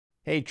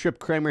Hey, Trip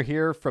Kramer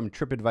here from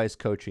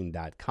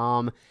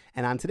tripadvicecoaching.com.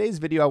 And on today's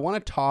video, I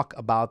want to talk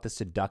about the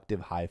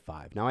seductive high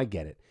five. Now, I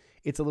get it.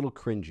 It's a little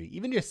cringy.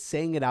 Even just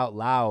saying it out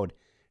loud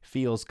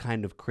feels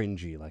kind of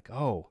cringy. Like,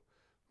 oh,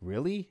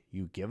 really?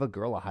 You give a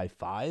girl a high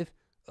five?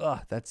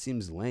 Ugh, that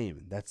seems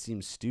lame. That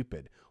seems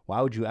stupid.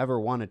 Why would you ever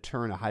want to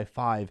turn a high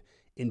five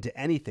into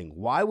anything?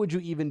 Why would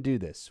you even do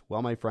this?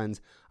 Well, my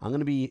friends, I'm going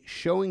to be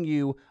showing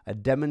you a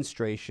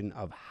demonstration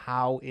of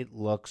how it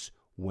looks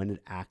when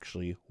it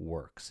actually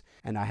works.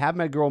 And I have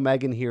my girl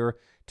Megan here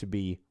to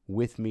be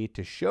with me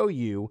to show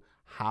you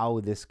how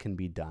this can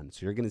be done.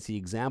 So you're going to see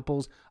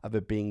examples of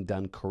it being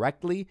done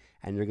correctly,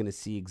 and you're going to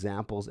see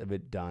examples of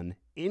it done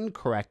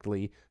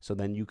incorrectly, so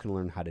then you can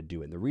learn how to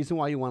do it. And the reason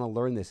why you want to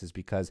learn this is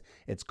because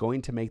it's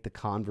going to make the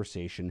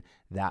conversation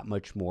that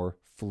much more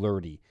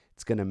flirty.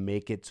 It's going to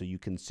make it so you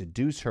can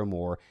seduce her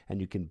more and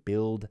you can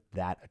build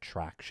that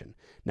attraction.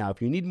 Now, if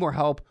you need more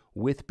help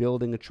with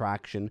building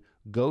attraction,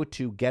 go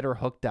to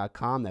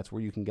getherhooked.com. That's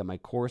where you can get my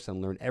course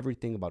and learn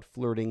everything about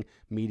flirting,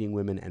 meeting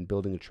women, and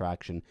building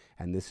attraction.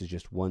 And this is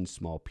just one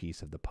small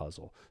piece of the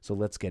puzzle. So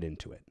let's get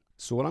into it.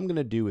 So what I'm going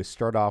to do is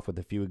start off with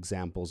a few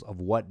examples of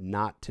what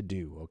not to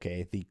do,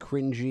 okay? The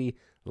cringy,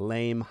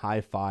 lame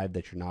high five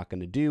that you're not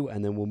going to do,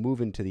 and then we'll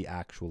move into the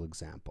actual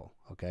example,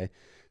 okay?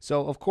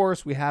 So, of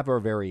course, we have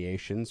our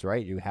variations,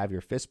 right? You have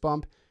your fist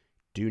bump.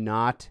 Do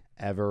not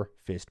ever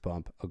fist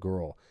bump a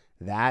girl.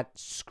 That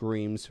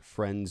screams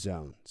friend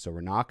zone. So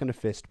we're not going to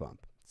fist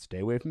bump. Stay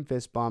away from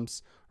fist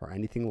bumps or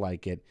anything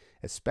like it,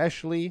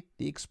 especially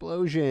the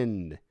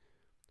explosion.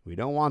 We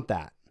don't want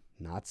that.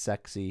 Not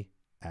sexy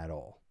at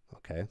all.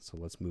 Okay, so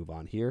let's move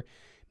on here.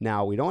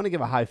 Now, we don't want to give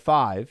a high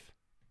five.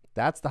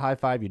 That's the high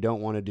five you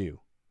don't want to do.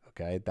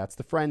 Okay, that's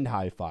the friend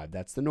high five.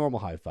 That's the normal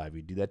high five.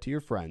 You do that to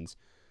your friends.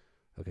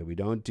 Okay, we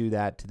don't do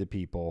that to the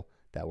people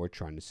that we're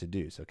trying to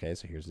seduce. Okay,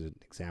 so here's an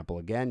example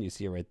again. You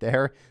see it right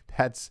there.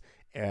 That's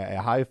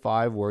a high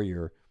five where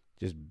you're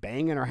just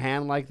banging her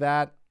hand like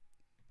that.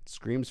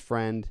 Screams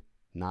friend,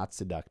 not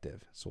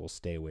seductive. So we'll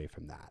stay away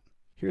from that.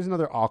 Here's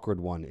another awkward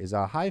one, is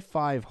a high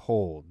five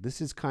hold.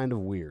 This is kind of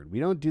weird. We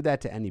don't do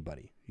that to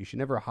anybody. You should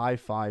never high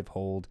five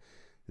hold.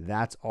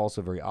 That's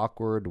also very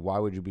awkward. Why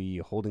would you be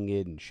holding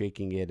it and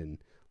shaking it? And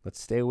let's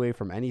stay away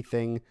from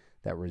anything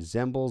that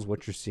resembles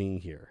what you're seeing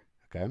here,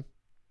 okay?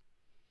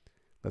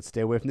 Let's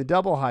stay away from the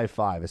double high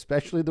five,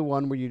 especially the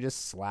one where you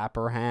just slap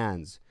her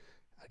hands.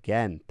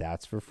 Again,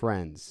 that's for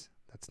friends.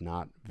 That's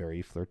not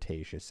very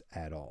flirtatious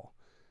at all.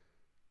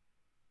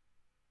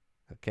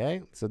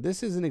 Okay, so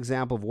this is an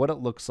example of what it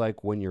looks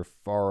like when you're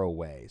far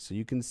away. So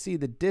you can see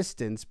the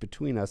distance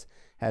between us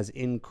has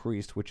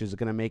increased, which is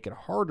going to make it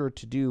harder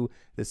to do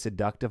the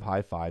seductive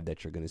high five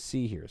that you're going to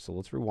see here. So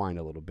let's rewind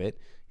a little bit.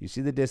 You see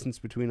the distance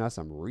between us.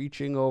 I'm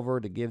reaching over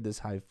to give this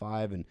high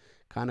five and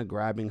kind of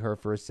grabbing her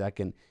for a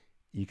second.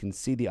 You can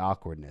see the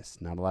awkwardness,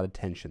 not a lot of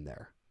tension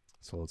there.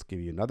 So let's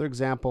give you another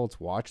example. Let's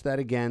watch that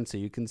again so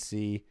you can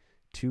see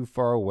too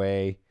far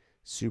away,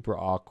 super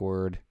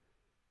awkward.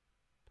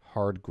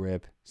 Hard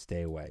grip,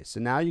 stay away. So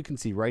now you can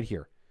see right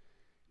here,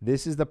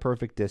 this is the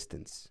perfect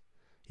distance.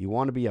 You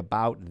want to be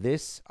about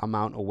this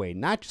amount away,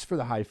 not just for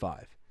the high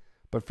five,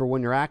 but for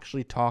when you're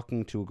actually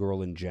talking to a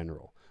girl in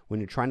general, when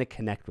you're trying to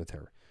connect with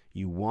her.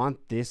 You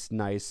want this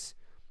nice,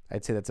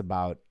 I'd say that's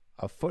about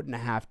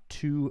 1.5 feet,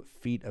 2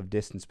 feet of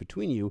distance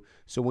between you.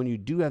 So when you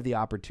do have the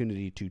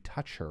opportunity to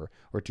touch her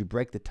or to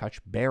break the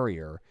touch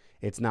barrier,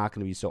 it's not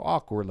going to be so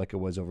awkward like it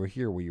was over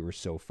here where you were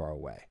so far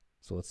away.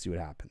 So let's see what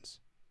happens.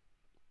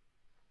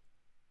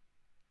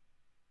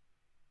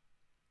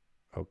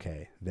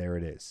 Okay, there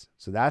it is.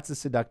 So that's a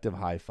seductive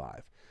high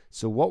five.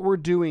 So what we're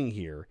doing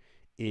here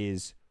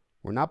is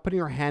we're not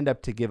putting our hand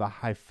up to give a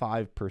high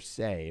five per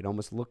se. It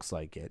almost looks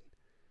like it.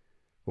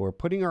 But we're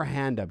putting our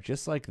hand up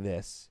just like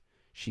this.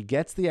 She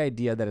gets the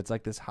idea that it's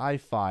like this high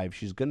five.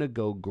 She's going to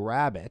go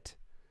grab it,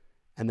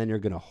 and then you're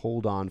going to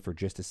hold on for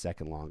just a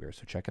second longer.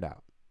 So check it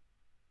out.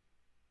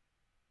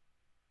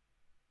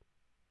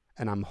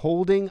 And I'm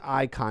holding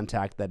eye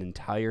contact that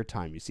entire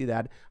time. You see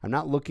that? I'm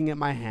not looking at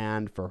my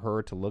hand for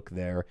her to look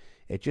there.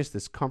 It's just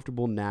this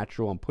comfortable,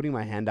 natural. I'm putting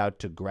my hand out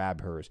to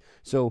grab hers.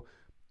 So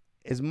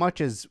as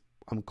much as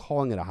I'm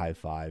calling it a high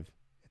five,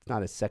 it's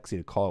not as sexy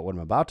to call it what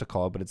I'm about to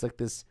call it, but it's like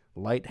this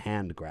light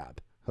hand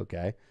grab,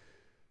 okay?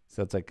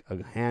 So it's like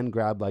a hand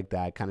grab like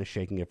that, kind of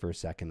shaking it for a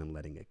second and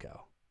letting it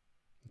go,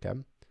 okay?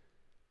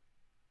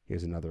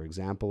 Here's another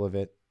example of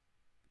it,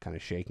 kind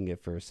of shaking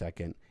it for a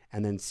second.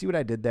 And then see what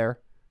I did there?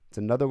 It's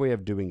another way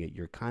of doing it.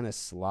 You're kind of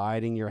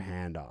sliding your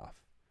hand off.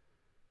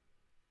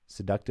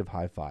 Seductive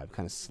high five,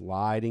 kind of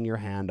sliding your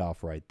hand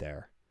off right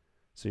there.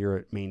 So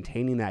you're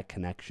maintaining that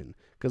connection.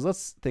 Because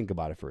let's think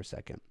about it for a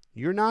second.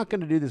 You're not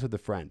going to do this with a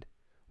friend.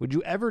 Would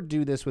you ever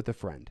do this with a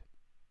friend?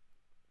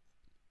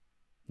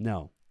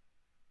 No.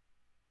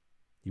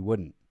 You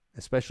wouldn't.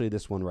 Especially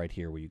this one right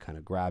here where you kind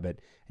of grab it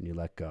and you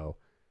let go.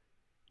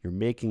 You're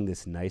making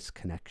this nice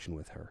connection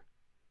with her.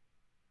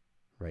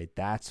 Right?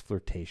 That's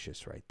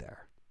flirtatious right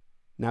there.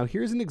 Now,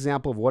 here's an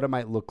example of what it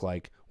might look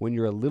like when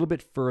you're a little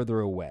bit further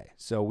away.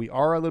 So we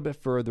are a little bit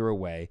further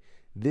away.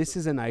 this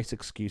is a nice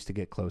excuse to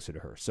get closer to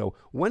her. So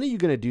when are you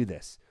going to do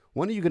this?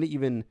 When are you going to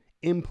even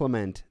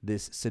implement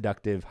this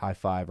seductive high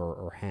five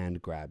or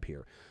hand grab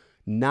here?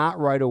 Not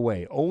right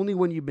away. Only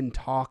when you've been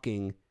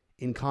talking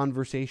in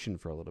conversation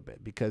for a little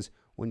bit. Because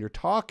when you're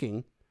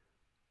talking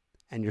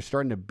and you're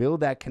starting to build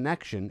that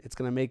connection, it's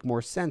going to make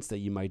more sense that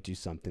you might do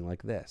something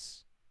like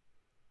this.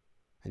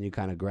 And you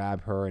kind of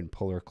grab her and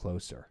pull her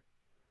closer.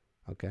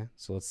 Okay,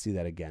 so let's see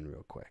that again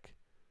real quick.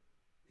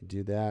 You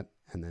do that,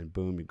 and then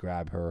boom, you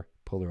grab her,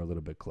 pull her a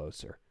little bit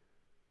closer.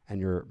 And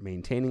you're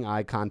maintaining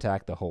eye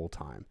contact the whole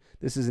time.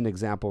 This is an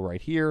example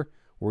right here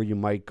where you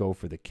might go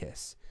for the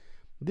kiss.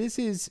 This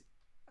is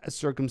a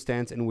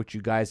circumstance in which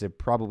you guys have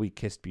probably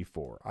kissed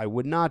before. I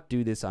would not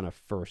do this on a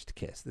first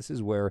kiss. This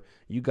is where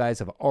you guys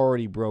have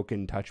already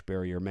broken touch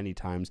barrier many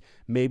times.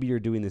 Maybe you're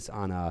doing this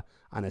on a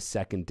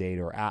second date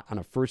or on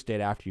a first date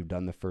after you've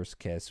done the first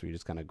kiss, where you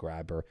just kind of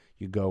grab her,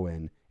 you go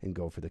in and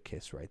go for the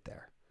kiss right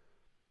there.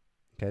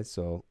 Okay,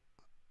 so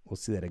we'll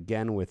see that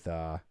again with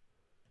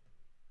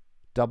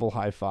double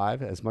high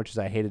five. As much as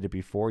I hated it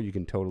before, you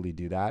can totally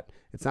do that.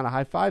 It's not a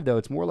high five though,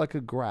 it's more like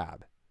a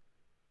grab.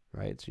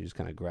 Right? So you just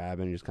kind of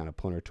grab and you're just kind of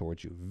pulling her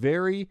towards you.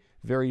 Very,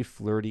 very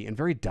flirty and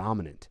very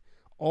dominant.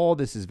 All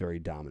this is very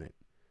dominant.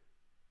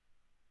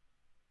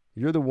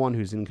 You're the one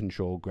who's in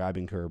control,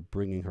 grabbing her,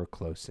 bringing her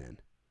close in.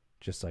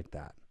 Just like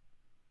that.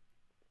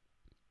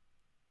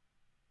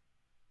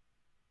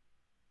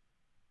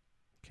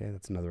 Okay,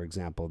 that's another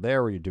example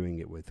there where you're doing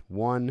it with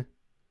one.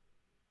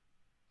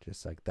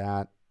 Just like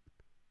that.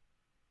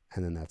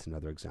 And then that's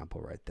another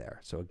example right there.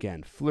 So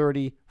again,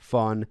 flirty,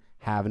 fun,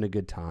 having a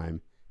good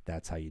time.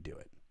 That's how you do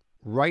it.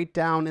 Write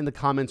down in the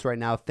comments right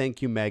now,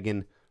 thank you,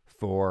 Megan,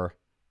 for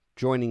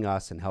joining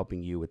us and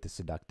helping you with the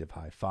seductive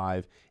high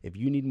five. If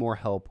you need more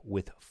help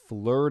with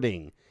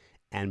flirting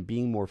and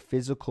being more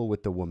physical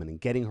with the woman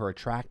and getting her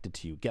attracted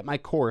to you, get my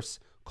course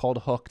called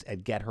Hooked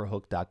at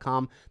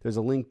getherhooked.com. There's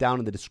a link down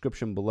in the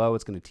description below.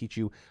 It's going to teach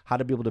you how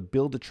to be able to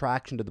build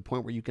attraction to the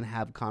point where you can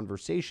have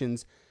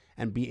conversations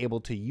and be able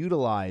to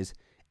utilize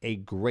a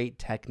great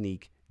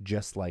technique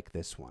just like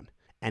this one.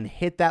 And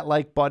hit that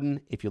like button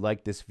if you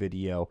like this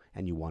video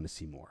and you want to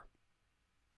see more.